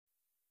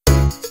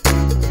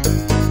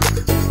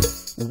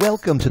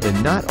Welcome to the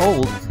Not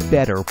Old,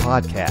 Better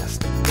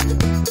podcast.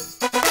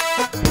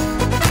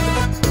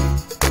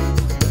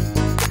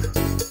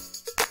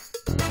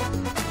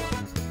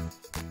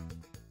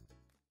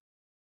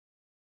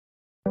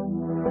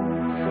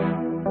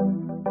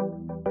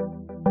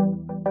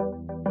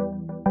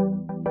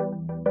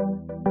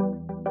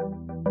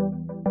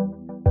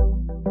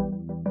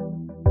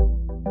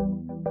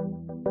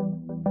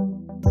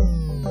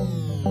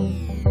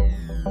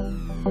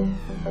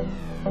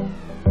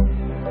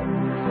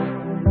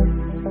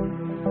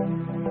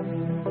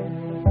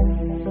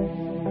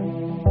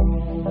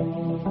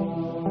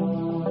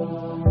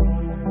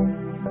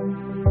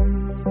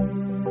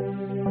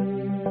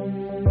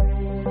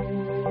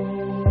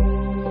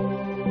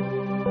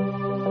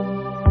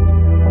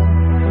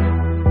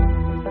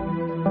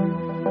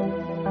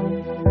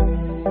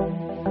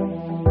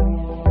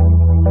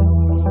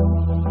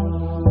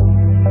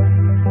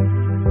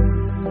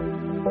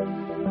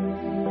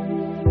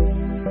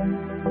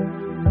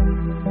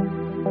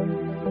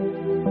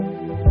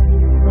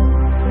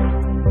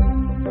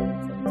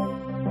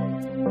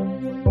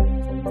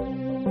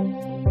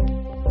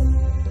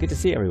 Good to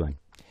see everyone.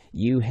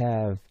 You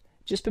have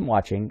just been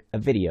watching a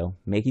video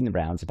making the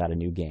rounds about a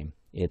new game.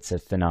 It's a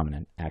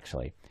phenomenon,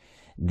 actually.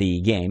 The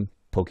game,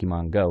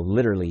 Pokemon Go,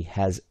 literally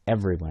has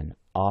everyone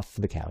off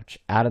the couch,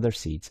 out of their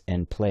seats,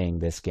 and playing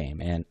this game.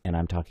 And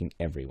I'm talking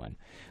everyone.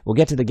 We'll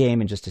get to the game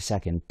in just a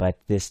second, but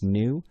this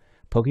new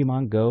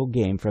Pokemon Go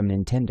game from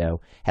Nintendo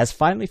has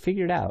finally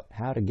figured out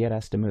how to get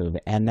us to move,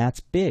 and that's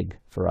big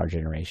for our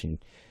generation.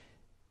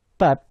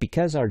 But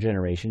because our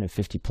generation of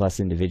 50-plus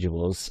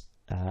individuals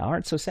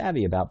aren't so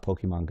savvy about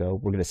Pokemon Go,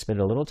 we're going to spend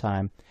a little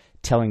time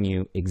telling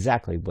you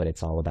exactly what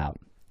it's all about.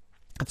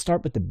 Let's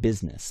start with the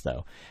business,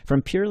 though.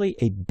 From purely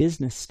a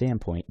business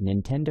standpoint,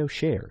 Nintendo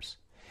shares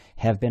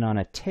have been on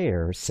a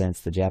tear since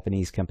the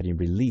Japanese company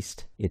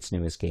released its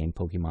newest game,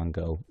 Pokemon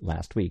Go,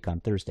 last week on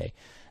Thursday.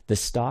 The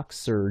stock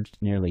surged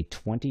nearly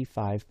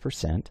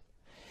 25%.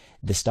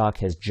 The stock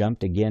has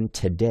jumped again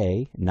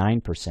today,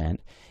 9%,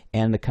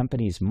 and the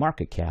company's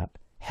market cap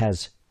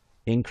has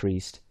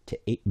increased to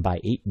by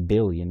 $8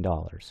 billion.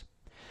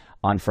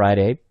 On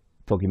Friday,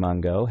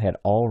 Pokemon Go had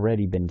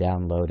already been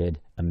downloaded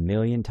 1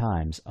 million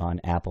times on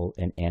Apple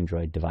and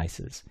Android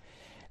devices.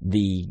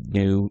 The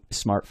new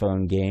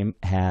smartphone game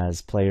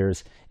has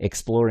players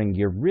exploring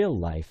your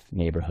real-life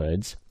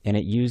neighborhoods, and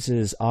it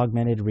uses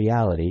augmented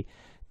reality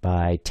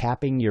by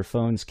tapping your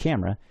phone's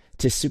camera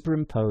to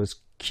superimpose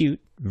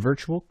cute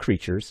virtual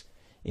creatures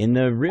in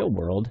the real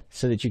world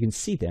so that you can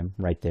see them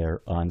right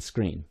there on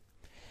screen.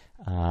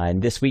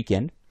 And this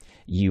weekend,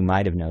 you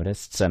might have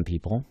noticed some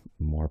people,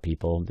 more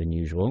people than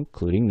usual,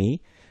 including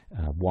me,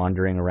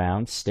 wandering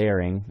around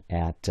staring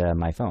at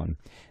my phone.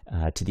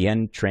 To the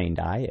untrained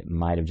eye, it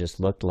might have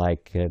just looked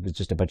like it was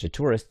just a bunch of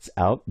tourists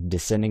out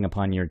descending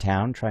upon your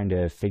town trying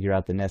to figure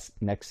out the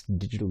next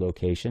digital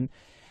location.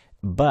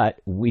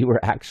 But we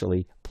were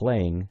actually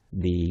playing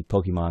the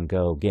Pokemon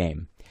Go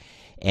game.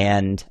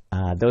 And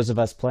those of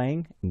us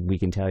playing, we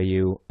can tell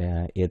you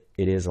it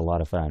is a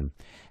lot of fun.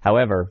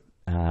 However,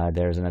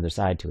 there's another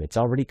side to it. It's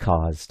already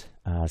caused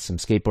some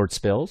skateboard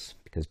spills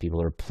because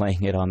people are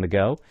playing it on the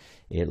go.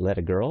 It led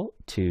a girl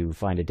to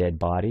find a dead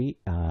body,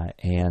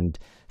 and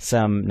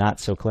some not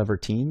so clever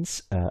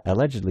teens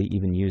allegedly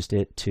even used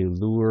it to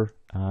lure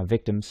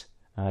victims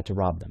to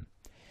rob them.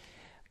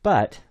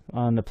 But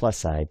on the plus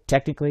side,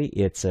 technically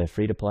it's a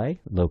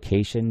free-to-play,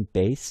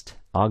 location-based,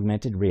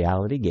 augmented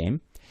reality game,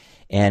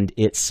 and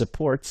it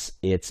supports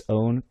its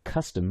own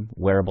custom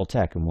wearable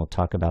tech, and we'll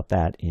talk about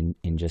that in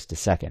just a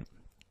second.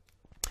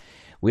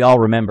 We all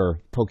remember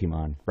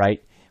Pokemon,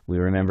 right? We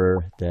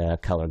remember the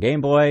color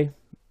Game Boy.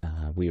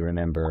 We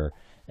remember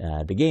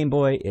the Game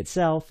Boy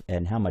itself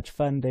and how much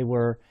fun they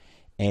were.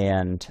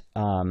 And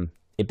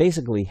it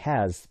basically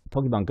has,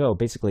 Pokemon Go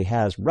basically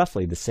has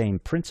roughly the same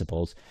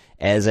principles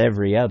as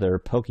every other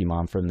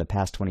Pokemon from the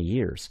past 20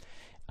 years.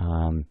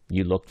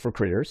 You look for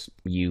critters,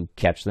 you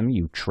catch them,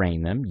 you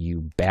train them,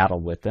 you battle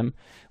with them.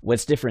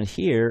 What's different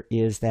here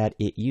is that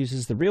it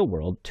uses the real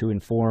world to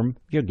inform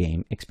your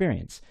game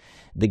experience.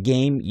 The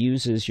game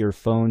uses your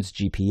phone's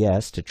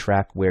GPS to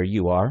track where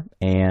you are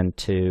and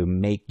to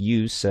make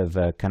use of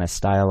a kind of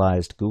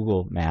stylized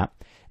Google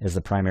map as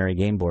the primary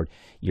game board.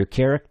 Your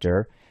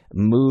character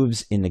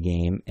moves in the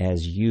game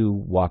as you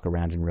walk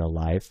around in real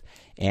life,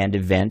 and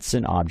events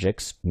and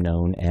objects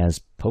known as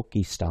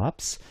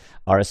Pokestops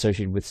are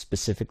associated with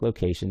specific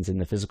locations in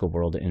the physical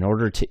world. In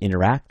order to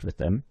interact with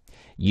them,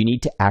 you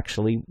need to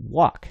actually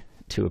walk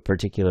to a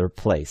particular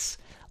place,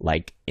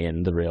 like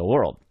in the real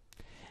world.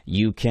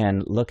 You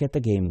can look at the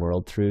game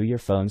world through your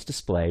phone's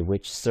display,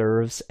 which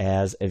serves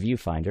as a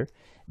viewfinder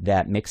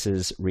that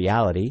mixes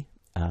reality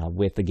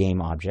with the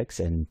game objects,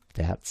 and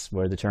that's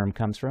where the term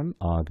comes from,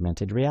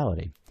 augmented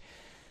reality.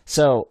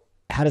 So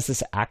how does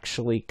this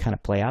actually kind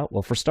of play out?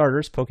 Well, for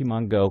starters,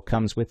 Pokemon Go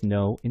comes with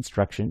no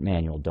instruction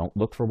manual. Don't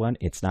look for one.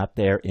 It's not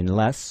there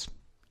unless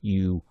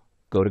you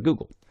go to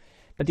Google.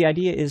 But the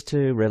idea is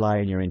to rely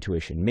on your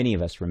intuition. Many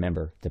of us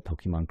remember the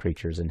Pokemon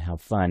creatures and how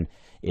fun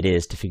it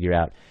is to figure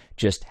out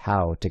just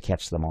how to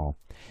catch them all.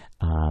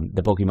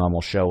 The Pokemon will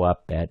show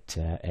up at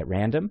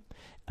random,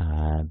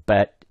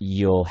 but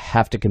you'll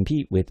have to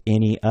compete with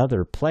any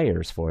other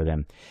players for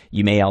them.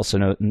 You may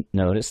also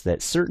notice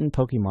that certain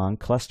Pokemon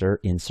cluster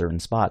in certain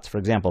spots. For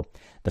example,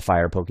 the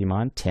fire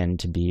Pokemon tend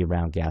to be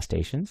around gas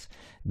stations.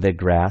 The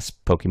grass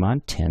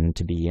Pokemon tend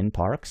to be in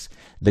parks.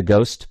 The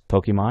ghost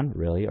Pokemon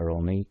really are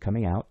only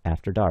coming out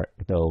after dark,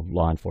 though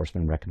law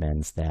enforcement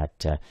recommends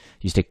that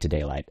you stick to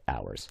daylight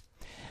hours.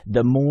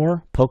 The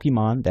more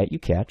Pokemon that you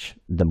catch,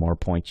 the more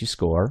points you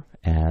score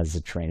as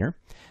a trainer.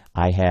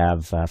 I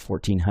have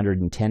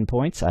 1,410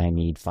 points. I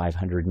need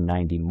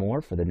 590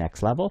 more for the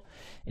next level,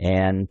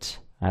 and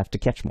I have to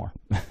catch more.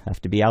 I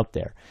have to be out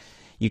there.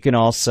 You can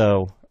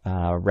also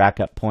rack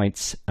up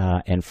points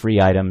and free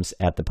items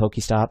at the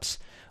Pokestops,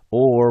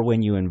 or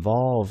when you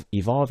evolve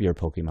your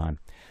Pokemon.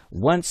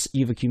 Once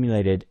you've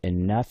accumulated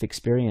enough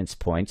experience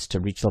points to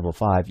reach level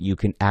 5, you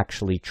can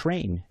actually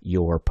train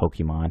your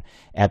Pokemon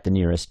at the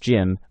nearest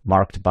gym,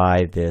 marked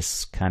by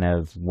this kind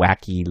of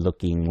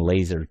wacky-looking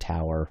laser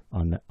tower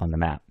on the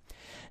map.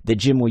 The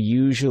gym will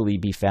usually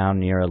be found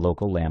near a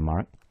local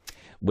landmark,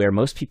 where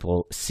most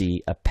people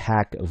see a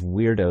pack of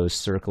weirdos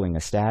circling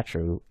a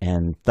statue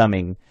and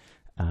thumbing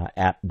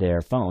at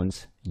their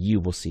phones.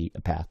 You will see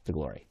a path to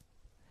glory.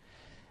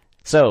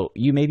 So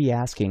you may be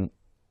asking,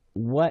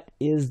 what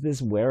is this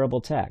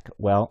wearable tech?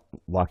 Well,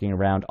 walking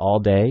around all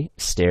day,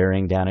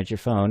 staring down at your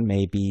phone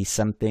may be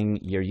something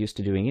you're used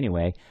to doing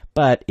anyway,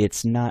 but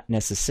it's not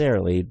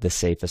necessarily the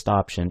safest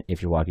option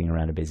if you're walking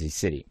around a busy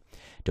city.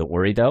 Don't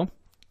worry though.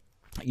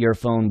 Your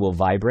phone will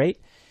vibrate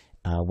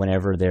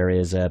whenever there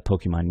is a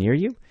Pokemon near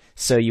you,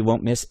 so you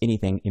won't miss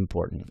anything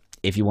important.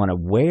 If you want to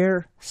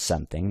wear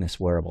something, this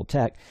wearable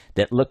tech,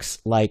 that looks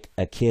like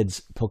a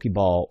kid's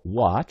Pokeball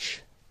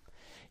watch,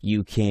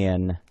 you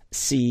can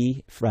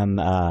see from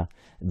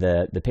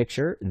the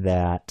picture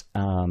that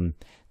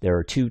there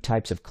are two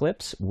types of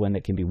clips, one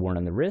that can be worn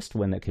on the wrist,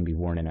 one that can be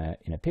worn in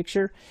a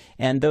picture,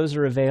 and those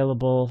are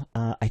available,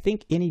 I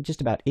think,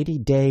 just about any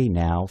day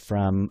now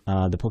from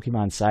the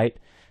Pokemon site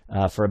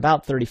for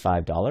about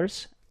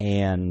 $35,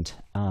 and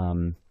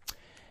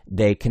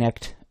they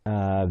connect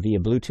via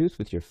Bluetooth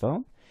with your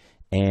phone,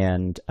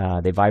 and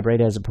they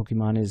vibrate as a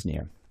Pokemon is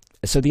near.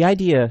 So the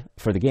idea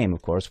for the game,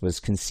 of course, was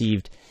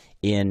conceived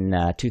in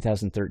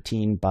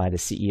 2013 by the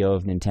CEO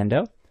of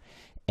Nintendo,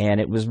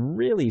 and it was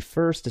really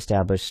first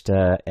established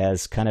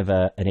as kind of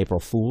an April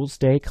Fool's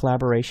Day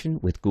collaboration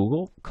with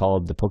Google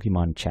called the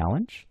Pokemon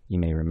Challenge. You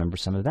may remember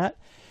some of that.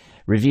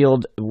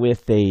 Revealed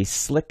with a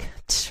slick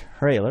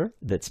trailer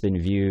that's been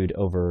viewed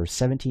over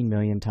 17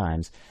 million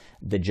times,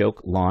 the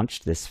joke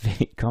launched this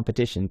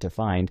competition to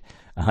find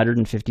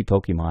 150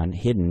 Pokemon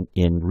hidden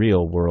in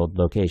real-world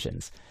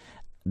locations.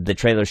 The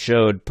trailer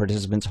showed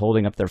participants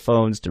holding up their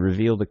phones to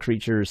reveal the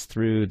creatures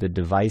through the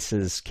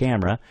device's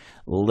camera.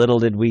 Little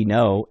did we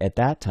know at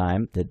that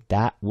time that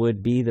that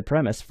would be the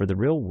premise for the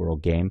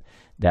real-world game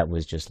that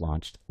was just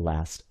launched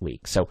last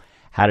week. So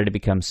how did it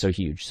become so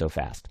huge so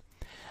fast?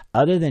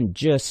 Other than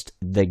just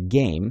the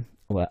game,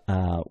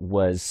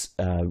 was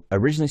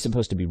originally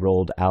supposed to be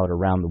rolled out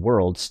around the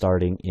world,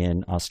 starting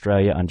in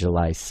Australia on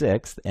July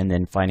 6th, and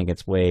then finding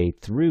its way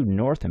through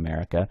North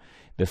America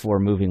before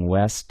moving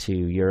west to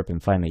Europe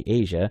and finally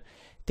Asia.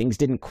 Things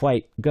didn't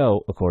quite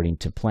go according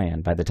to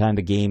plan. By the time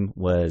the game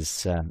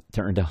was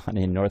turned on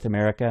in North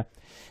America,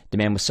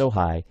 demand was so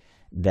high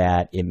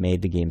that it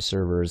made the game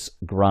servers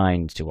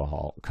grind to a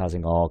halt,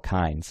 causing all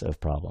kinds of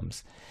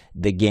problems.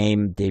 The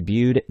game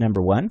debuted at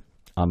number 1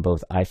 on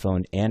both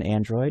iPhone and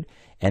Android,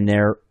 and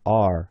there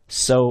are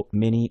so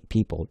many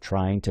people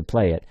trying to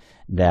play it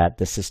that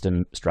the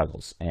system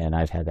struggles, and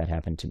I've had that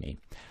happen to me.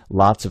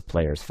 Lots of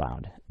players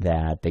found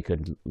that they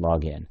couldn't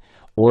log in,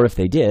 or if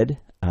they did,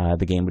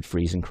 the game would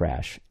freeze and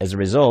crash. As a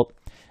result,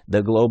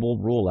 the global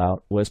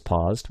rollout was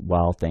paused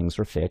while things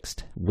were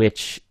fixed,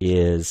 which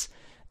is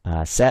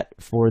set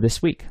for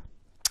this week.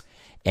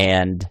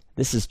 And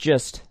this is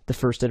just the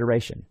first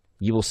iteration.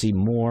 You will see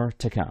more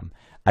to come.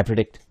 I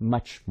predict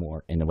much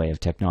more in the way of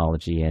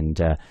technology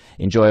and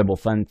enjoyable,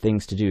 fun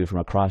things to do from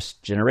a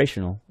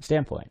cross-generational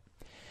standpoint.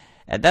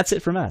 And that's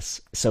it from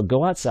us. So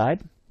go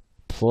outside,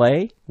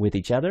 play with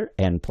each other,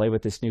 and play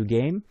with this new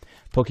game,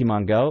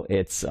 Pokemon Go.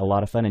 It's a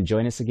lot of fun, and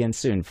join us again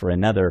soon for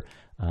another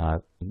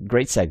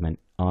great segment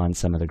on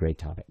some other great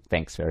topic.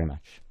 Thanks very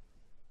much.